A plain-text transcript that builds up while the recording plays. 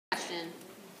question.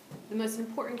 The most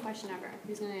important question ever.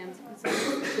 Who's going to answer?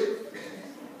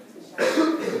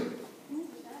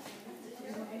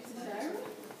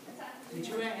 Did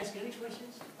you ask any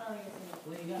questions? Oh, yes.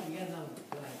 Well, you got another one.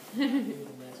 Go ahead.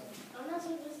 I'm not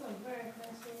sure if this is a important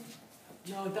question.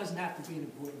 No, it doesn't have to be an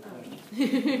important question.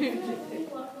 When you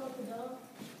walk out the dog,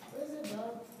 what is a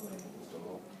dog for?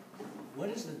 What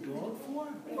is the dog for?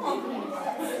 Well,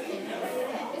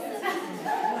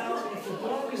 if the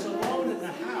dog is alone in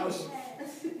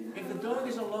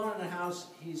the house,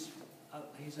 he's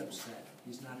upset.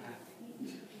 He's not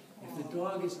happy. If the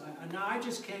dog is, now I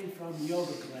just came from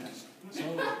yoga class, so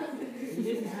he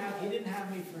didn't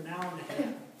have me for an hour and a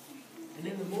half. And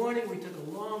in the morning we took a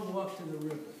long walk to the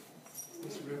river.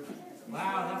 This river.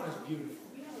 Wow, that was beautiful.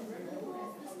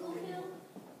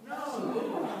 No,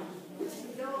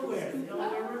 Delaware River.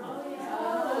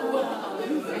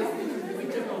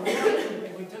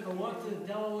 We took a walk to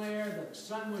Delaware. The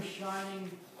sun was shining.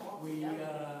 We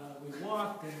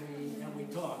walked and we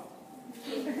talked.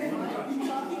 Yeah,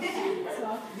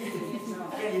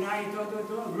 you know how you talk to a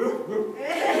dog?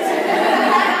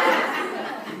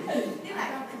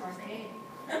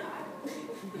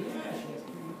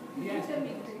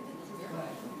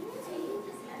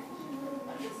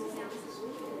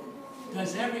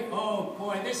 Does oh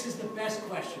boy, this is the best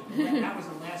question. That was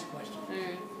the last question,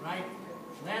 right?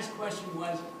 Last question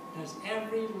was, does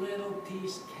every little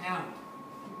piece count?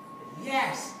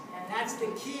 Yes, that's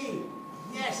the key.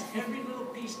 Yes, every little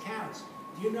piece counts.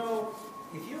 Do you know,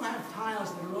 if you have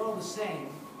tiles that are all the same,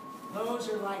 those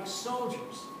are like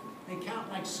soldiers. They count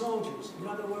like soldiers. In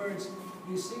other words,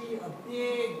 you see a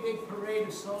big parade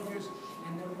of soldiers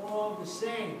and they're all the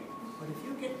same. But if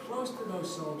you get close to those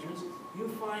soldiers, you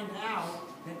find out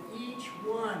that each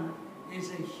one is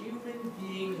a human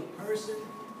being, a person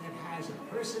that has a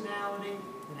personality,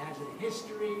 that has a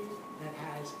history, that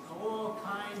has all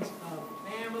kinds of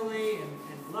family and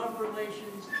love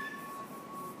relations.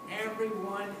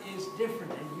 Everyone is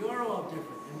different, and you're all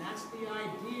different. And that's the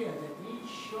idea, that each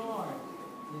shard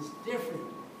is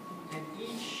different, and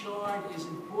each shard is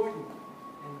important.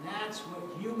 And that's what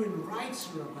human rights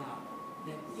are about,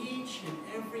 that each and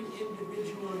every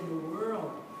individual in the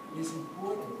world is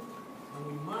important. And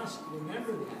we must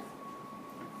remember that.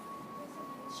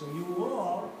 So you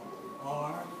all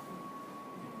are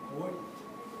important.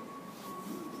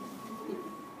 I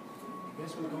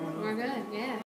guess we're going on. We're good, yeah.